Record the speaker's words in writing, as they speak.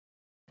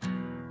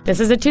This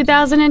is a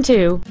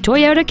 2002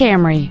 Toyota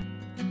Camry.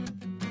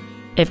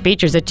 It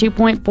features a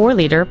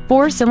 2.4-liter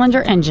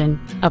four-cylinder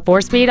engine, a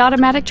 4-speed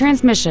automatic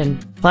transmission.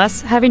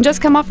 Plus, having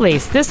just come off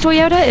lease, this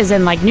Toyota is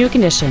in like new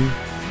condition.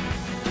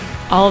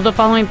 All of the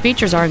following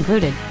features are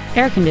included: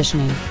 air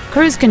conditioning,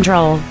 cruise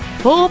control,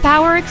 full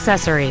power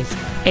accessories,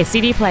 a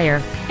CD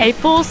player, a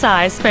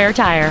full-size spare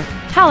tire,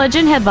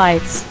 halogen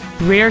headlights,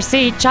 rear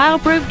seat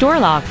child-proof door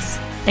locks,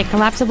 a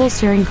collapsible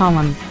steering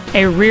column,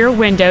 a rear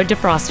window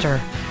defroster,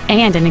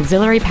 and an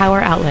auxiliary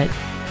power outlet.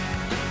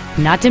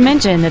 Not to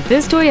mention that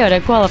this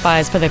Toyota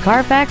qualifies for the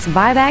Carfax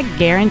buyback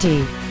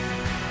guarantee.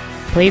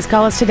 Please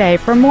call us today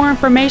for more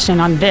information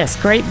on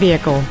this great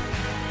vehicle.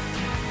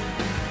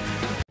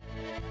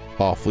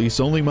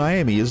 OffLeaseOnly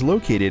Miami is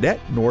located at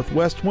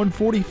Northwest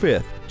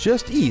 145th,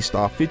 just east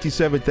off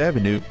 57th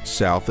Avenue,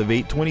 south of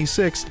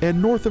 826,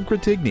 and north of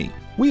Cretigny.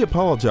 We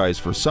apologize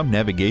for some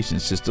navigation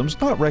systems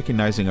not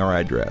recognizing our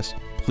address.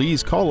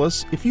 Please call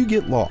us if you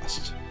get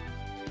lost.